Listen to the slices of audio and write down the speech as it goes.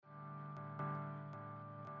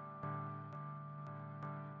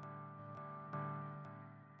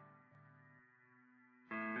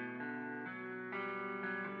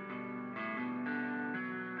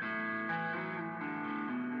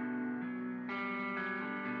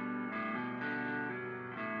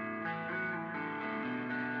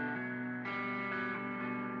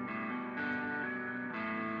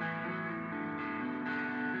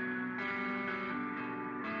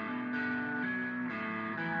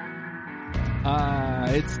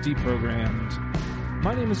It's Deprogrammed.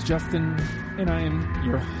 My name is Justin, and I am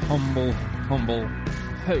your humble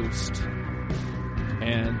host.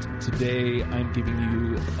 And today I'm giving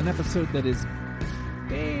you an episode that is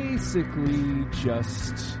basically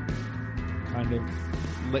just kind of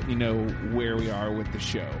letting you know where we are with the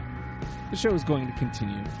show. The show is going to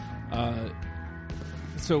continue.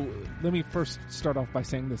 So let me first start off by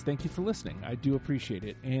saying this. Thank you for listening. I do appreciate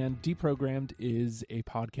it. And Deprogrammed is a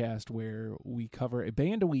podcast where we cover a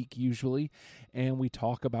band a week usually, and we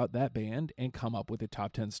talk about that band and come up with a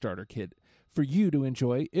top 10 starter kit for you to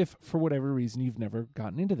enjoy if, for whatever reason, you've never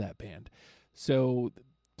gotten into that band. So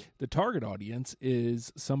the target audience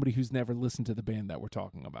is somebody who's never listened to the band that we're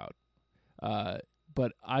talking about.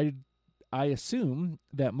 But I assume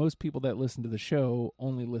that most people that listen to the show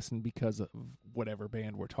only listen because of whatever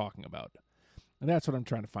band we're talking about. And that's what I'm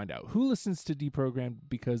trying to find out. Who listens to Deprogrammed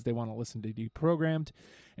because they want to listen to Deprogrammed,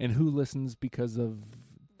 and who listens because of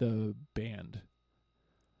the band?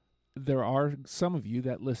 There are some of you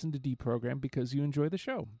that listen to Deprogrammed because you enjoy the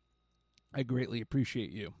show. I greatly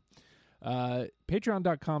appreciate you.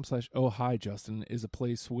 Patreon.com/ohhijustin is a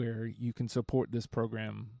place where you can support this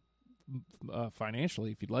program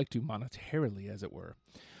financially, if you'd like to, monetarily, as it were,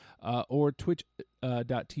 or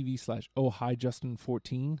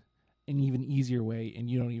twitch.tv/ohhijustin14, an even easier way, and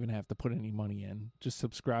you don't even have to put any money in. Just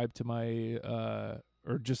subscribe to my,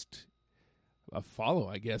 or just follow,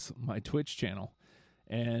 I guess, my Twitch channel,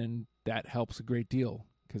 and that helps a great deal,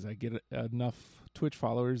 because I get enough Twitch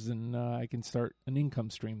followers, and I can start an income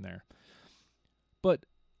stream there. But,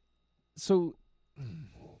 so I'm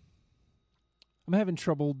having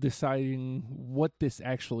trouble deciding what this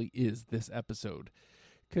actually is, this episode,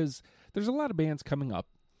 because there's a lot of bands coming up.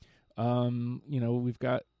 We've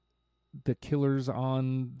got The Killers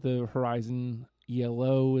on the horizon.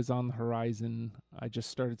 ELO is on the horizon. I just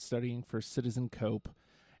started studying for Citizen Cope.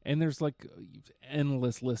 And there's like an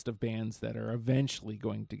endless list of bands that are eventually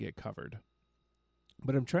going to get covered.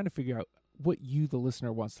 But I'm trying to figure out what you, the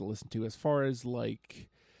listener, wants to listen to, as far as like,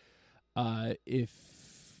 if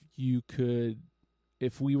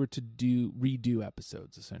we were to redo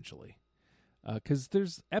episodes, essentially. Because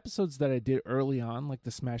there's episodes that I did early on, like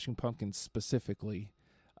the Smashing Pumpkins specifically,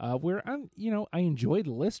 where I enjoyed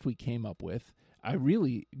the list we came up with. I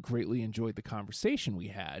really greatly enjoyed the conversation we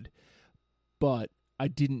had, but I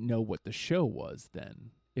didn't know what the show was then.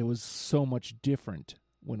 It was so much different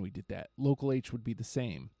when we did that. Local H would be the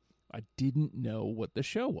same. I didn't know what the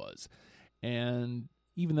show was. And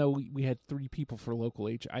even though we had 3 people for Local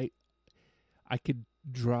H, I could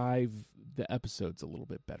drive the episodes a little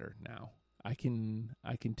bit better now. I can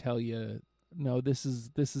tell you, no, this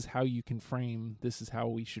is how you can frame. This is how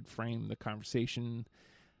we should frame the conversation.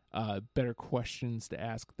 Better questions to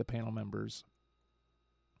ask the panel members.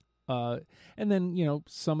 And then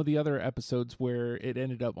some of the other episodes where it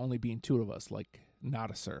ended up only being 2 of us, like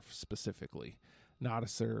Nada Surf specifically, Nada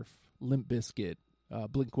Surf, Limp Bizkit,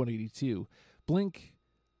 Blink 182, Blink.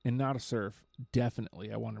 And Nada Surf,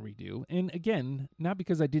 definitely I want to redo. And again, not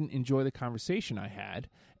because I didn't enjoy the conversation I had,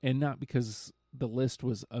 and not because the list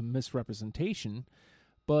was a misrepresentation,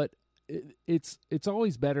 but it's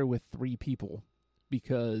always better with 3 people,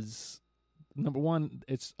 because number one,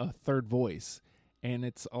 it's a third voice, and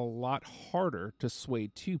it's a lot harder to sway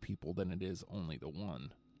 2 people than it is only the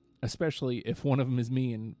one, especially if one of them is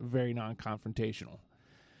me and very non-confrontational.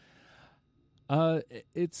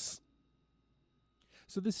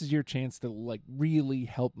 So this is your chance to like really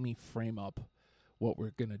help me frame up what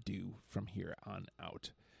we're going to do from here on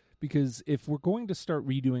out. Because if we're going to start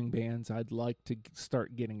redoing bands, I'd like to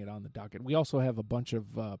start getting it on the docket. We also have a bunch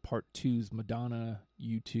of part 2s, Madonna,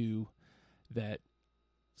 U2, that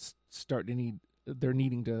they're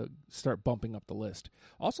needing to start bumping up the list.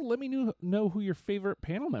 Also, let me know who your favorite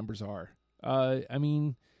panel members are. I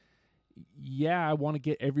want to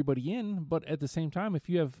get everybody in, but at the same time, if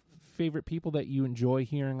you have favorite people that you enjoy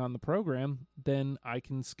hearing on the program, then I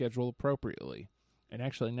can schedule appropriately. And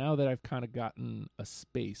actually, now that I've kind of gotten a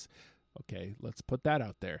space, okay, let's put that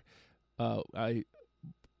out there. Part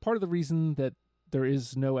of the reason that there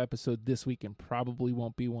is no episode this week and probably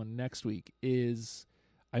won't be one next week is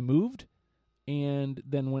I moved and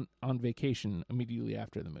then went on vacation immediately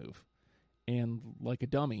after the move. And like a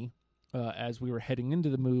dummy, as we were heading into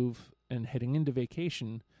the move and heading into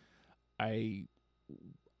vacation,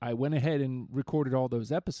 I went ahead and recorded all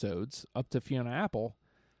those episodes up to Fiona Apple,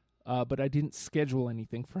 but I didn't schedule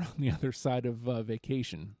anything for on the other side of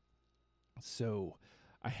vacation. So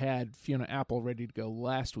I had Fiona Apple ready to go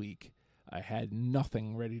last week. I had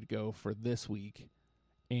nothing ready to go for this week.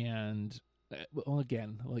 And well,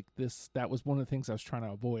 again, like this, that was one of the things I was trying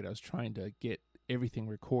to avoid. I was trying to get everything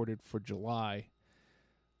recorded for July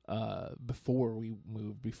before we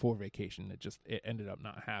moved, before vacation. It ended up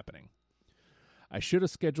not happening. I should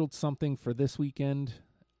have scheduled something for this weekend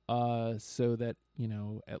so that,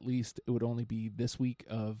 at least it would only be this week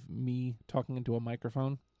of me talking into a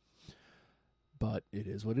microphone. But it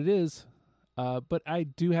is what it is. But I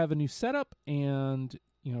do have a new setup, and,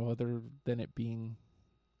 other than it being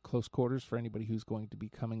close quarters for anybody who's going to be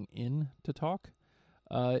coming in to talk,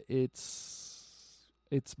 it's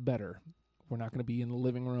better. We're not going to be in the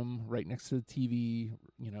living room right next to the TV.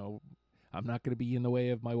 I'm not going to be in the way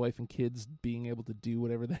of my wife and kids being able to do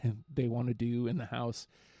whatever they want to do in the house.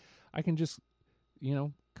 I can just,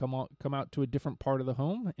 come out to a different part of the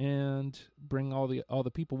home and bring all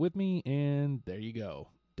the people with me, and there you go.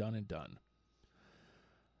 Done and done.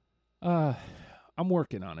 I'm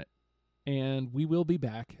working on it, and we will be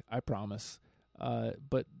back, I promise.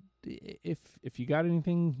 But if you got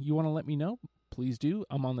anything you want to let me know, please do.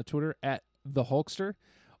 I'm on the Twitter at The Hulkster,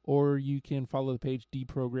 or you can follow the page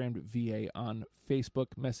Deprogrammed VA on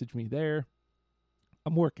Facebook. Message me there.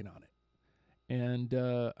 I'm working on it, and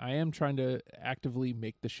I am trying to actively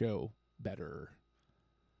make the show better.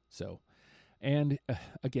 So, and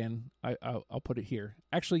again, I'll put it here.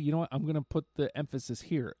 Actually, you know what? I'm going to put the emphasis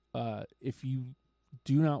here. If you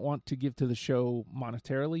do not want to give to the show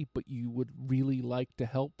monetarily, but you would really like to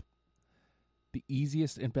help, the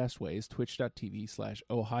easiest and best way is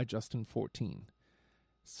twitch.tv/ohijustin14.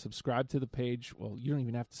 Subscribe to the page. Well, you don't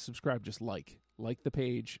even have to subscribe, just like the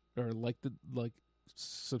page, or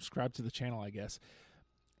subscribe to the channel, I guess.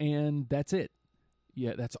 And that's it.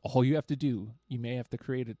 Yeah, that's all you have to do. You may have to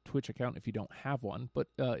create a Twitch account if you don't have one, but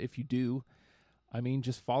if you do,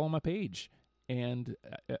 just follow my page. And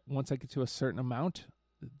once I get to a certain amount,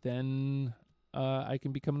 then I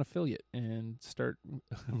can become an affiliate and start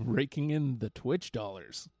raking in the Twitch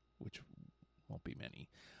dollars, which won't be many.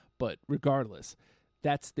 But regardless,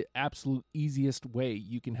 that's the absolute easiest way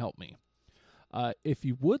you can help me. If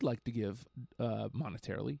you would like to give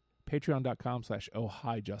monetarily,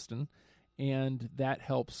 patreon.com/ohhijustin, and that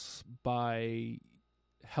helps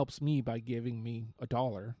me by giving me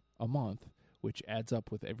 $1 a month, which adds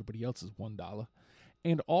up with everybody else's $1.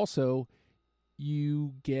 And also,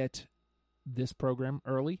 you get this program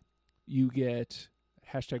early. You get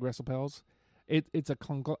 #WrestlePals. It's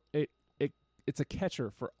a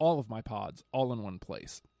catcher for all of my pods, all in one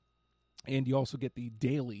place. And you also get the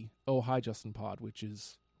daily Oh Hi Justin pod, which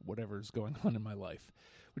is whatever's going on in my life,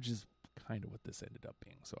 which is kind of what this ended up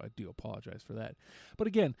being. So I do apologize for that. But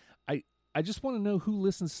again, I just want to know who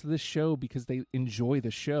listens to this show because they enjoy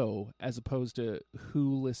the show, as opposed to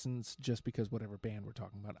who listens just because whatever band we're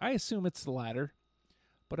talking about. I assume it's the latter,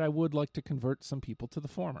 but I would like to convert some people to the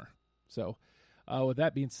former. So with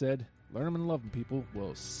that being said, learn them and love them, people.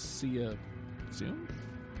 We'll see you soon.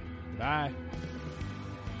 Bye.